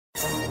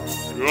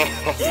You know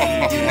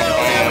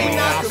that we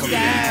knock 'em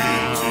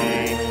down.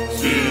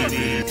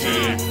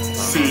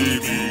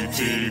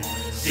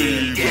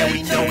 Yeah,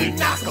 we know we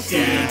knock 'em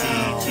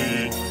down.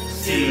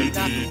 You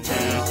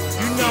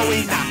know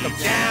we knock 'em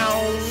down.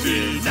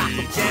 Knock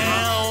 'em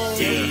down.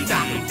 Knock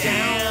 'em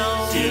down.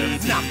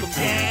 Knock 'em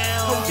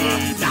down.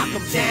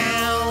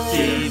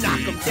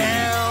 Knock 'em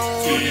down.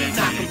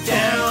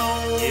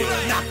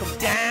 Knock 'em down. Knock 'em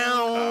down.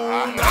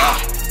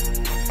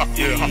 Knock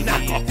 'em down. Yeah.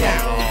 Knock 'em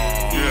down.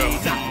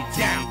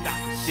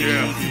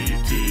 Yeah.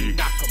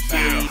 Knock 'em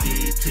down.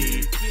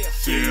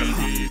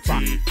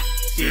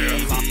 Yeah.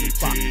 Knock 'em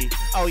down.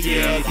 Oh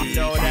yeah, you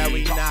know that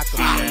we knock 'em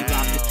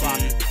down.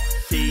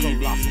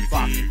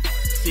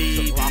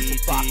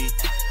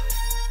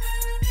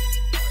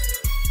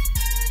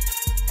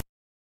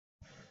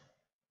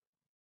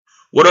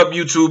 What up,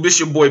 YouTube? It's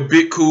your boy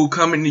Big Cool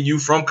coming to you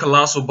from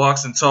Colossal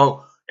Boxing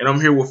Talk, and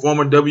I'm here with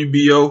former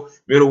WBO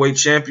middleweight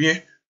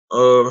champion,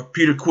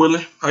 Peter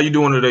Quillin. How you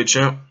doing today,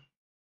 champ?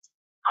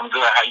 I'm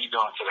good. How you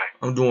doing today?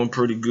 I'm doing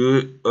pretty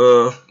good.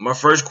 My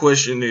first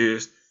question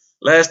is: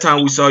 last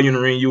time we saw you in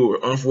the ring, you were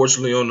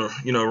unfortunately on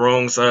the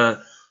wrong side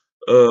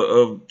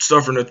of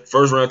suffering a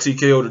first round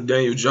TKO to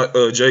Daniel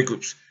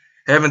Jacobs.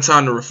 Having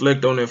time to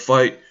reflect on that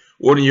fight,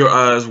 what in your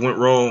eyes went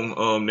wrong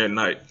that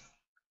night?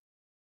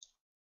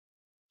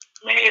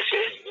 I mean, it's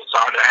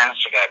hard to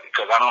answer that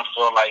because I don't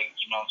feel like,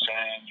 you know what I'm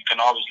saying, you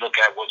can always look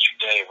at what you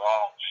did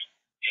wrong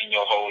in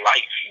your whole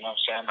life, you know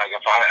what I'm saying? Like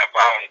if I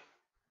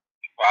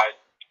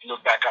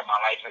look back at my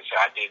life and say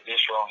I did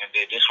this wrong and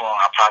did this wrong,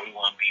 I probably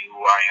wouldn't be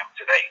who I am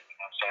today, you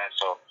know what I'm saying?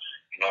 So,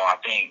 I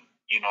think,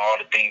 all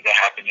the things that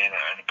happen in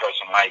a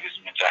person's life is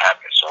meant to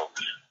happen. So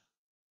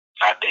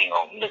I think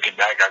looking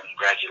back, I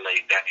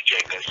congratulate Danny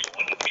Jacobs for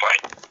winning the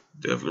fight.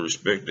 Definitely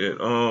respect that.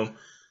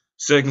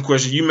 Second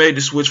question: you made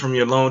the switch from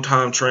your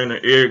longtime trainer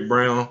Eric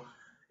Brown,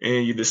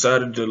 and you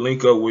decided to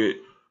link up with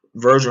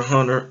Virgil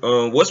Hunter.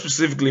 What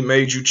specifically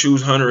made you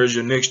choose Hunter as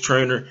your next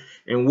trainer,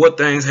 and what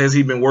things has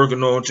he been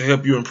working on to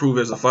help you improve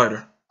as a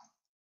fighter?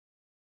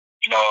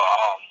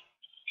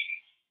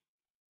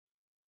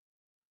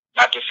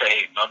 Not to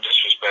say no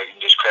disrespect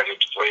and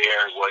discredit for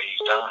Eric what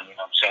he's done. You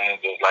know what I'm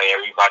saying? Because like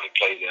everybody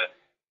plays a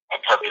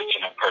purpose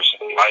in a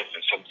person's life,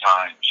 and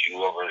sometimes you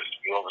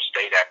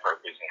overstay that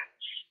purpose.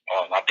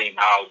 And I think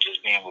now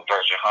just being with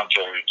Virgil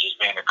Hunter, just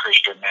being a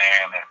Christian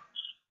man and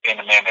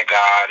being a man of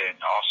God, and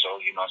also,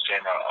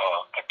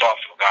 a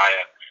thoughtful guy,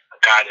 a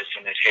guy that's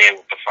in his head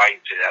with the fight,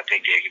 I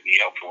think they could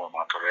be helpful in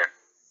my career.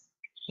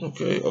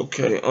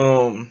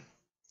 Okay.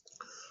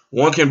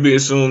 One can be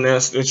assumed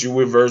that you're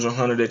with Virgil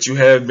Hunter, that you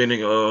have been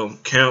in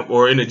camp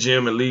or in the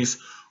gym at least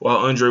while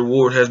Andre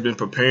Ward has been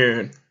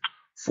preparing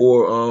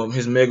for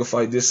his mega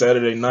fight this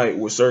Saturday night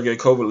with Sergey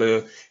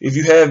Kovalev. If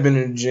you have been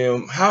in the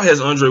gym, how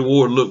has Andre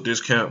Ward looked this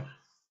camp?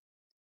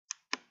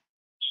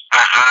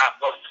 I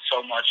wasn't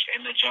so much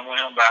in the gym with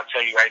him, but I'll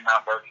tell you right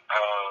now,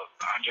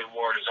 Andre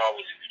Ward is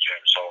always in the gym.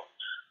 So,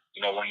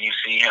 when you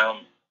see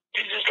him,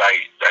 it's just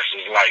like, that's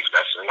his life.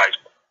 That's his life.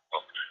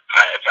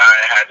 If I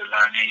had to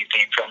learn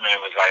anything from him, it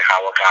was like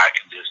how a guy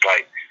can just go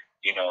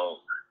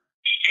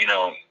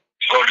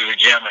to the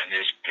gym and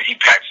he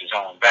packs his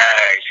own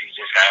bags. He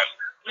just has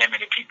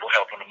limited people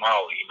helping him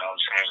out. You know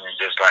what I'm saying? It's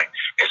just like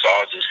it's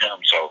all just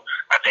him. So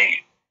I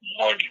think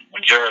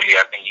majority,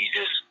 I think he's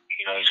just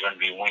he's going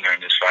to be a winner in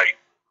this fight.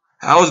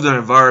 How is the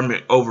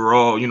environment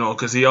overall?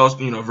 Because he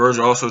also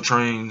Virgil also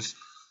trains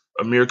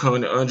Amir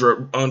Khan and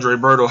Andre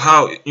Berto.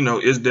 How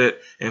is that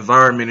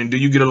environment, and do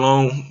you get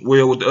along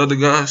well with the other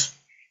guys?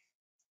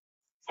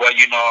 Well,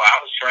 I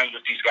was friends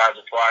with these guys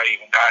before I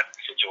even got in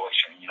the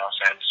situation, you know what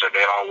I'm saying? So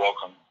they're all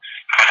welcome.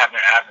 I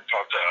haven't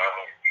talked to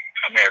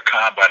Amir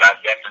Khan, but I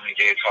definitely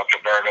did talk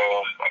to Berto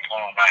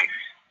upon,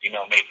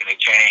 making a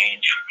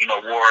change.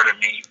 Ward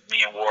and me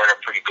and Ward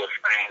are pretty good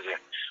friends.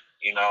 And,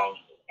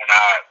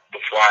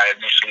 before I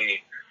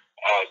initially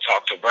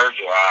talked to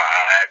Virgil,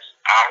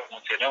 I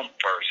went to them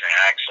first and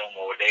asked them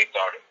what they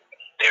thought,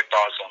 their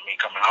thoughts on me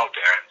coming out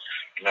there.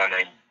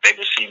 They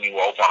would see me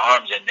with open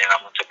arms, and then I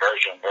went to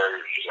Virgil, and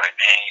Virgil was like,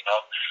 man,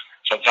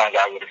 sometimes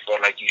I would have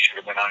felt like you should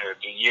have been out here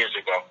 3 years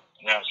ago.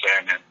 You know what I'm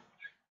saying? And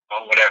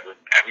whatever,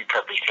 every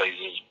purpose plays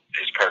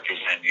his purpose,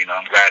 and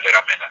I'm glad that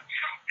I'm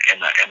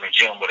in the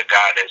gym with a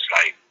guy that's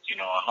like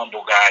a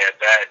humble guy at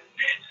that,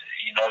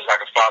 and it's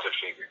like a father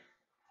figure.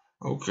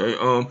 Okay.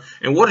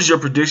 And what is your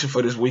prediction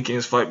for this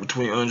weekend's fight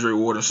between Andre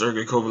Ward and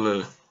Sergey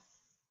Kovalev?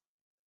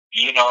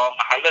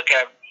 I look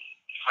at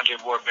Andre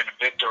Ward being a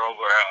victor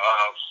over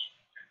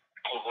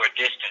a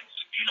distance,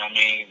 you know what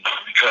I mean?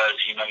 Because,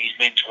 he's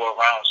been 12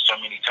 rounds so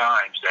many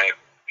times that,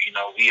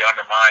 we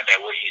undermine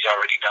that what he's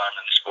already done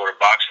in the sport of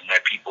boxing,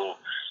 that people,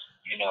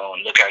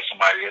 look at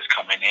somebody that's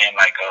coming in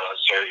like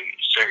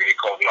Sergey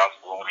Kovalev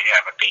will only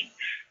have, I think,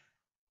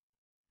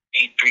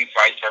 3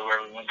 fights that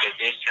were went the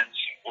distance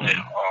with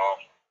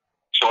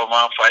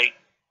 12-round fight.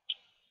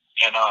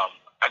 And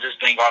I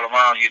just think all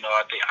around,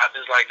 I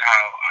just like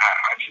how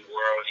Andre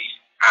Ward,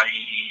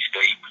 he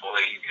stays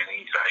poised and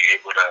he's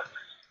able to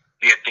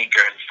be a thinker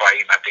and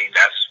fight, and I think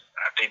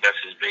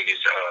that's his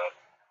biggest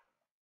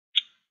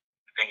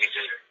think it's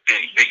just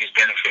the biggest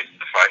benefit in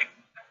the fight.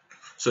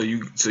 So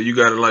you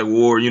got it like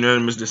Ward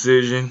unanimous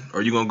decision,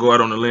 or you gonna go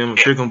out on the limb and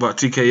Yeah. pick him by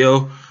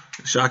TKO,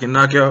 shocking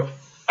knockout?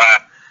 I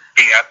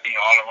think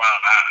all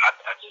around,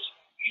 I just,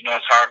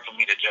 it's hard for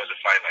me to judge a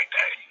fight like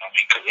that. You know what I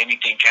mean? Because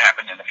anything can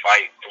happen in the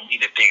fight. For me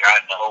to think I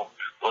know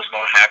what's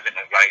going to happen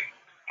is like,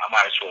 I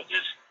might as well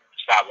just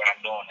stop what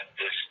I'm doing and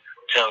just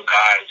tell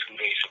guys who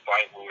they should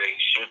fight, who they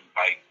shouldn't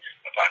fight,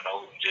 if I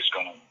know who's just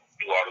going to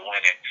do all the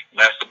winning.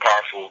 And that's the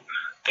powerful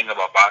thing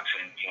about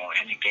boxing.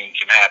 Anything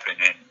can happen,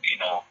 and,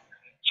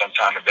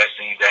 sometimes the best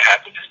things that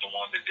happen is the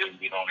ones that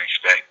we don't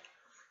expect.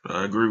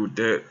 I agree with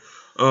that.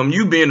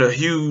 You being a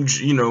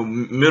huge,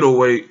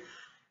 middleweight,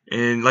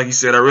 and like you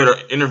said, I read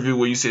an interview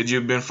where you said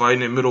you've been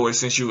fighting at middleweight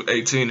since you were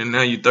 18, and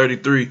now you're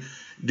 33.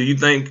 Do you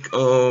think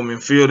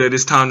and feel that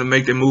it's time to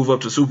make the move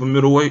up to super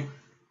middleweight?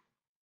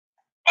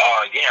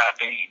 Yeah, I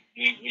think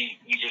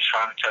we just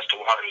trying to test the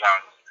waters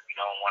out.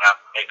 When I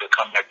make a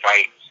comeback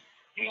fight,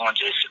 we want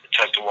to just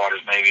test the waters,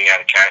 maybe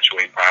at a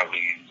catchweight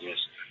probably, and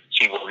just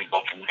see where we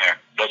go from there.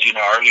 But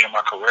early in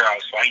my career, I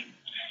was fighting.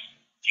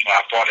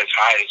 I fought as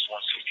high as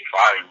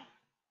 165.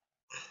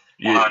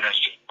 Yeah.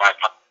 165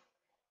 pounds.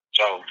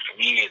 So for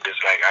me, it's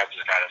just like I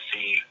just gotta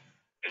see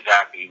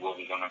exactly where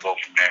we're gonna go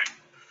from there.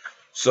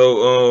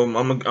 So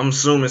I'm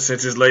assuming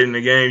since it's late in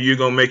the game, you're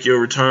gonna make your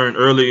return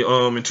early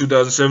in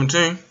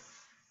 2017.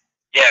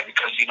 Yeah,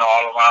 because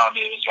all around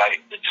it was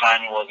like the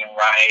timing wasn't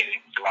right,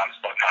 and a lot of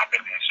stuff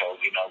happened, and so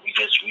we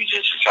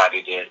just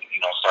decided to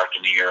start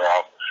the new year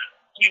off,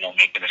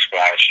 making a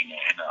splash and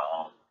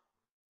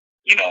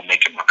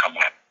making my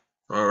comeback.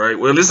 All right.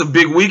 Well, it's a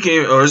big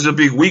weekend, or it's a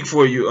big week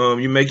for you.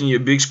 You're making your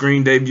big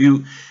screen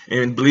debut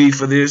and bleed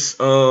for this.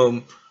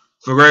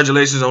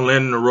 Congratulations on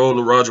landing the role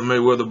of Roger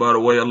Mayweather. By the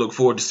way, I look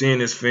forward to seeing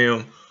this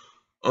film.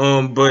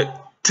 But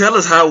tell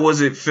us, how was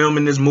it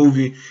filming this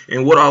movie,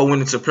 and what all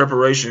went into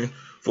preparation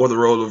for the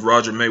role of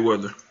Roger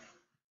Mayweather?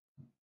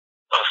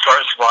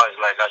 First of all,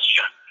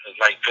 it's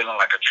like feeling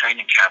like a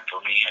training camp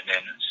for me, and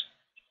then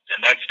the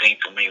next thing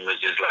for me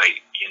was just like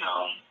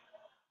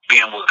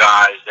being with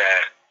guys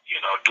that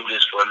do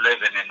this for a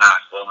living and not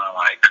feeling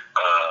like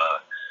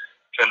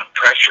feeling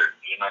pressured,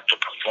 to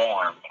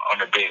perform on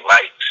the big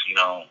lights,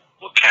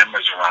 with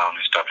cameras around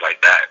and stuff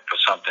like that, for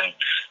something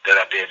that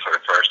I did for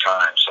the first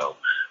time. So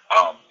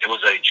it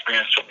was an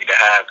experience for me to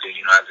have, because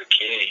as a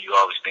kid, you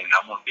always think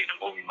I'm gonna be in a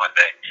movie one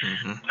day,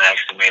 and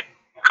actually made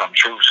it come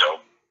true. So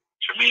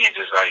for me, it's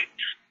just like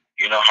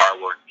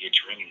hard work gets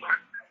you anywhere.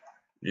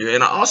 Yeah,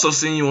 and I also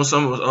seen you on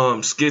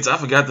some skits. I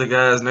forgot the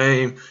guy's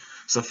name.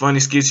 Some funny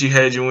skits you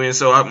had you in.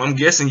 So I'm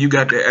guessing you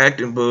got the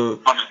acting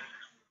bug.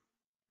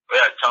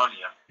 Yeah,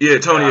 Tonya. Yeah,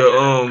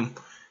 Tonya.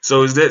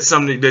 So is that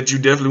something that you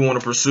definitely want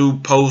to pursue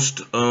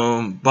post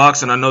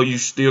boxing? I know you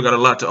still got a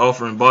lot to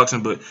offer in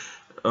boxing, but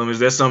is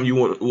that something you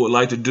would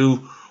like to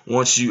do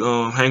once you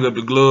hang up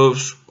the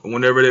gloves,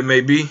 whenever that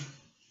may be?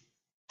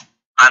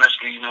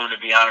 Honestly, to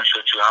be honest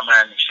with you, I'm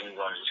actually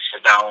going to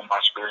sit down with my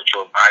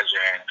spiritual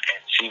advisor and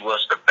see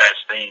what's the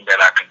best thing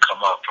that I can come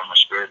up from a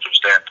spiritual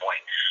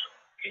standpoint.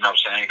 You know what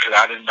I'm saying? Because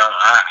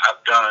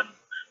I've done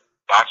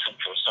boxing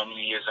for so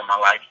many years in my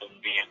life and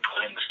being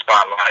put in the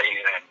spotlight,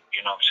 and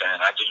you know what I'm saying?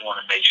 I just want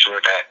to make sure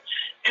that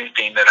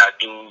anything that I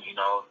do,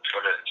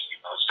 for the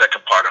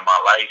second part of my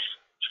life,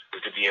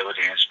 is to be able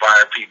to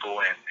inspire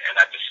people, and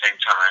at the same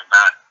time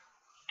not,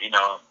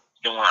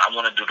 I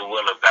want to do the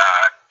will of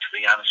God, to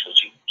be honest with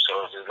you.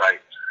 So it's just like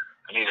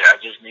I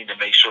just need to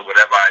make sure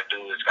whatever I do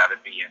has got to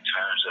be in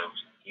terms of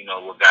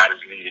what God is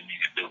leading me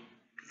to do.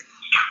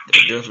 I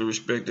definitely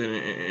respect it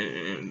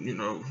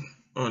and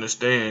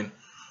understand.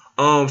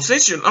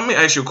 Let me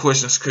ask you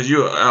questions, because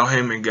you're an Al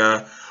Heyman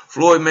guy.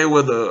 Floyd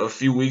Mayweather a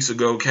few weeks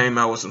ago came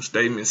out with some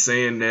statements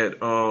saying that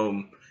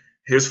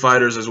his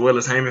fighters, as well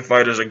as Heyman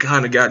fighters, are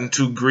kind of gotten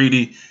too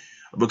greedy,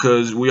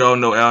 because we all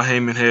know Al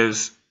Heyman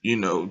has,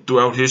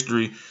 throughout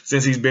history,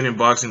 since he's been in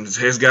boxing,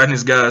 has gotten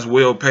his guys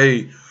well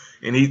paid.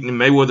 And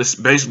Mayweather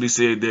basically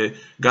said that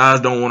guys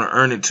don't want to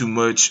earn it too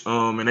much,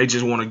 and they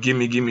just want to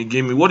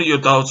gimme. What are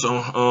your thoughts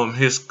on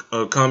his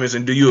comments,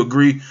 and do you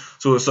agree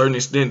to a certain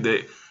extent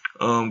that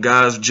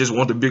guys just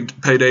want the big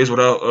paydays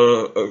without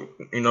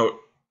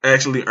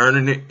actually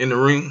earning it in the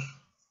ring?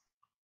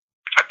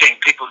 I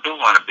think people do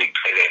want a big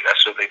payday.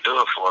 That's what they do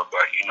it for.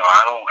 But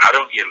I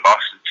don't get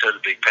lost into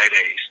the big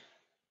paydays.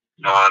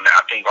 And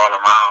I think all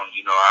around,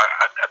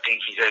 I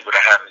think he's able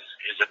to have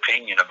his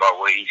opinion about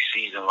what he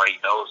sees and what he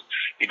knows.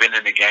 He's been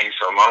in the game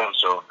so long,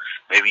 so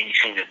maybe he's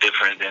seen it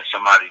different than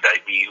somebody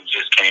like me who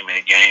just came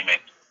in the game and,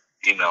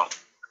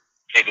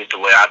 did it the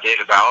way I did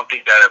it. But I don't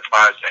think that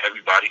applies to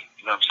everybody.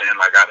 You know what I'm saying?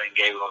 Like, I done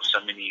gave up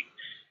so many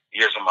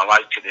years of my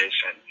life to this,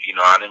 and,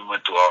 I done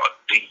went through all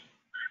deep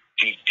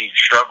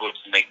struggles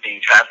to make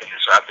things happen.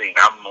 So I think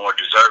I'm more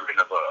deserving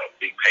of a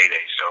big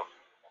payday. So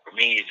for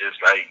me, it's just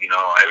like,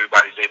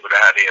 everybody's able to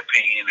have their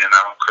opinion, and I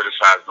don't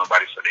criticize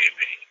nobody for their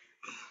opinion.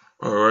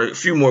 All right, a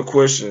few more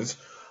questions.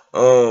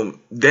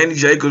 Danny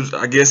Jacobs,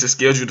 I guess, is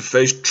scheduled to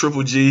face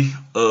Triple G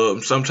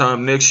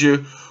sometime next year.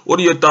 What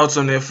are your thoughts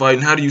on that fight,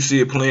 and how do you see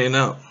it playing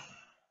out?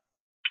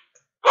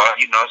 Well,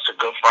 it's a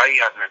good fight.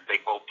 I mean, they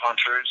both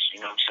punchers, you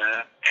know what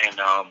I'm saying? And,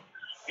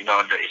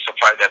 it's a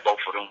fight that both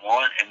of them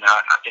want. And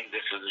I think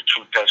this is a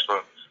true test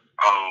for,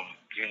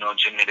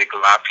 Genetic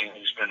Golovkin,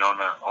 who's been on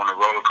a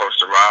roller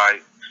coaster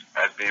ride,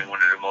 has been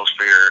one of the most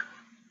feared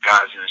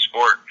guys in the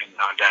sport. And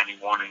Danny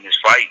won in this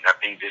fight. I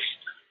think this,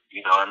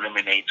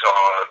 eliminates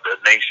all the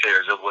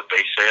naysayers of what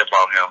they say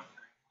about him.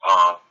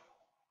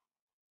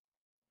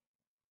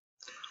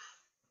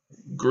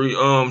 Agree.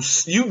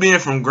 You being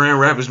from Grand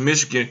Rapids,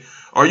 Michigan,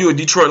 are you a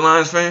Detroit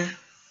Lions fan?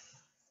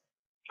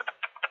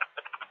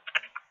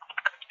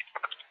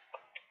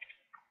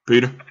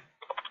 Peter? I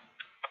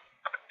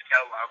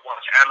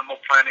watch Animal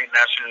Planet,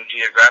 National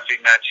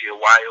Geographic, Nat Geo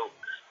Wild.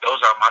 Those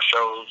are my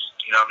shows,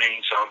 you know what I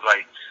mean? So it's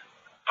like,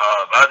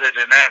 other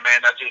than that,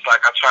 man, I just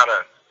like, I try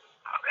to,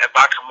 if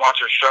I can watch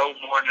a show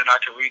more than I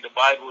can read the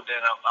Bible, then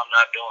I'm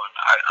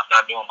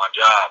not doing my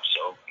job.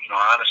 So,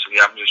 honestly,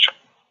 I'm just trying.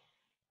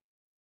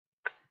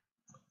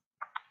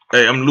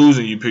 Hey, I'm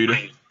losing you, Peter.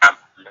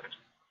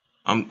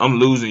 I'm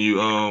losing you.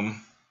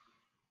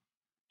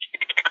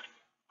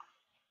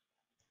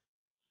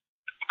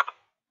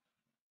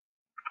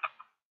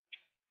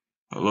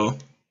 Hello?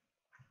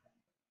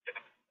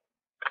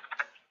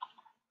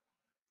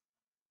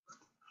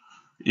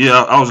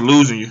 Yeah, I was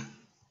losing you.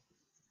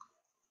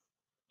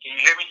 Can you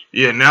hear me?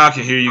 Yeah, now I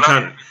can hear you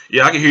kind of.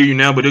 Yeah, I can hear you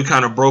now, but it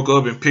kind of broke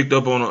up and picked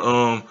up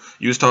on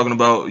you was talking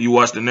about you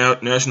watched the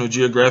National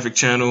Geographic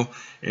channel,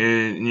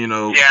 and Yeah,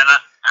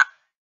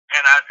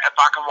 and if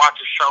I can watch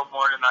a show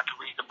more than I can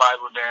read the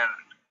Bible, then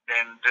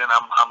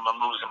I'm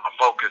losing my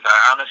focus.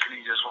 I honestly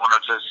just want to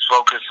just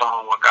focus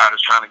on what God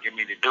is trying to get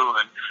me to do,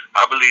 and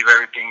I believe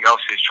everything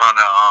else is trying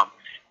to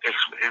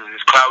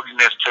is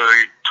cloudiness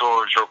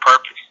towards your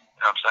purpose.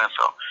 You know what I'm saying?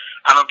 So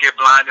I don't get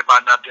blinded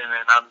by nothing,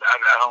 and I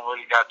don't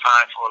really got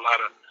time for a lot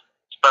of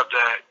stuff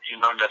that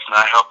that's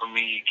not helping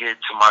me get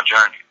to my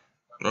journey.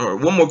 All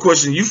right, one more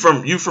question. You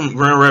from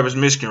Grand Rapids,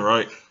 Michigan,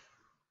 right?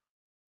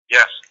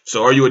 Yes.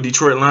 So are you a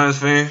Detroit Lions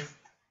fan?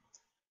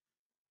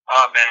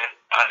 Oh man,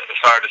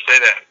 it's hard to say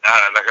that.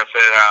 Like I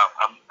said,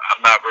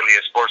 I'm not really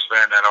a sports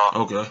fan at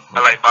all. Okay.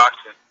 I like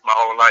boxing my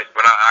whole life,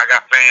 but I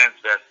got fans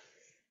that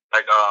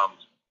like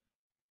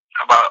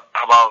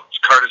about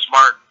Curtis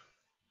Martin.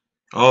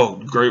 Oh,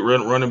 great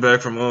running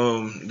back from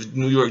the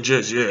New York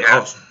Jets. Yeah,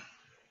 awesome.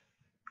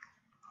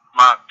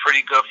 My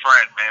pretty good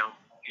friend, man.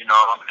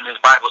 In his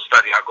Bible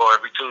study, I go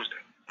every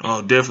Tuesday.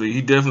 Oh, definitely.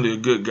 He definitely a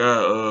good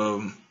guy.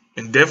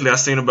 And definitely I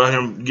seen about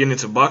him getting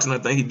into boxing. I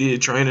think he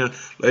did training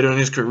later in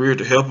his career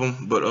to help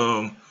him. But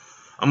I'm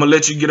gonna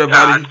let you get up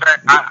out of here. I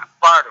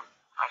inspired him.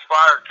 I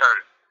inspired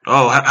Curtis.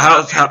 Oh,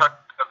 how's he's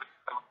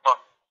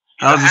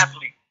an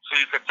athlete, so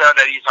you can tell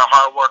that he's a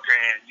hard worker,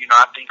 and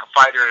I think a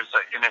fighter is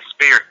in his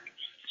spirit.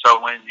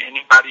 So when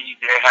anybody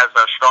that has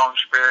a strong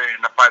spirit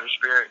and a fighter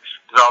spirit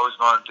is always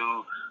going to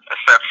do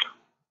exception.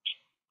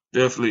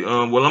 Definitely.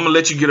 Well, I'm gonna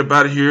let you get up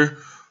out of here.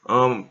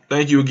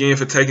 Thank you again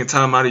for taking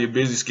time out of your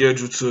busy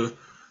schedule to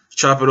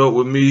chop it up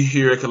with me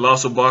here at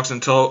Colossal Boxing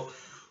Talk.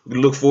 We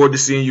look forward to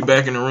seeing you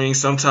back in the ring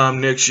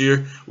sometime next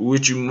year. We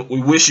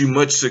wish you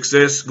much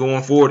success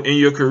going forward in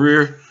your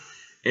career.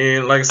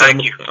 And like I said,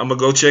 I'm gonna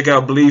go check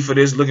out Bleed for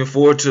this. Looking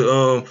forward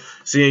to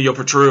seeing your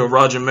portrayal of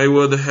Roger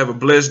Mayweather. Have a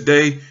blessed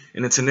day,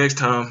 and until next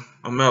time,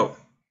 I'm out.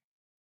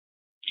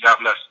 God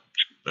bless.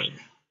 Thank you.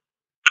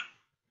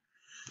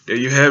 There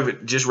you have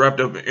it. Just wrapped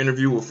up an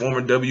interview with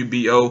former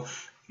WBO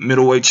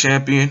middleweight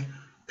champion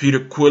Peter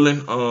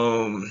Quillin.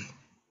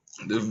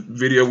 The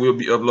video will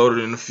be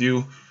uploaded in a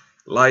few.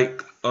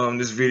 Like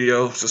this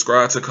video,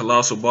 subscribe to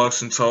Colossal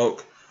Boxing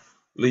Talk.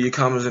 Leave your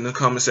comments in the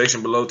comment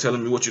section below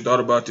telling me what you thought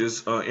about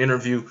this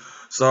interview.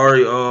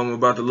 Sorry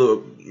about the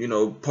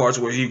little parts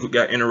where he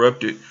got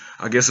interrupted.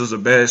 I guess it was a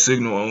bad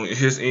signal on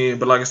his end.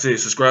 But like I said,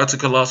 subscribe to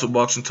Colossal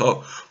Boxing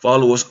Talk.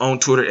 Follow us on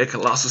Twitter at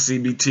Colossal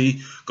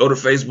CBT. Go to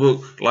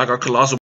Facebook, like our Colossal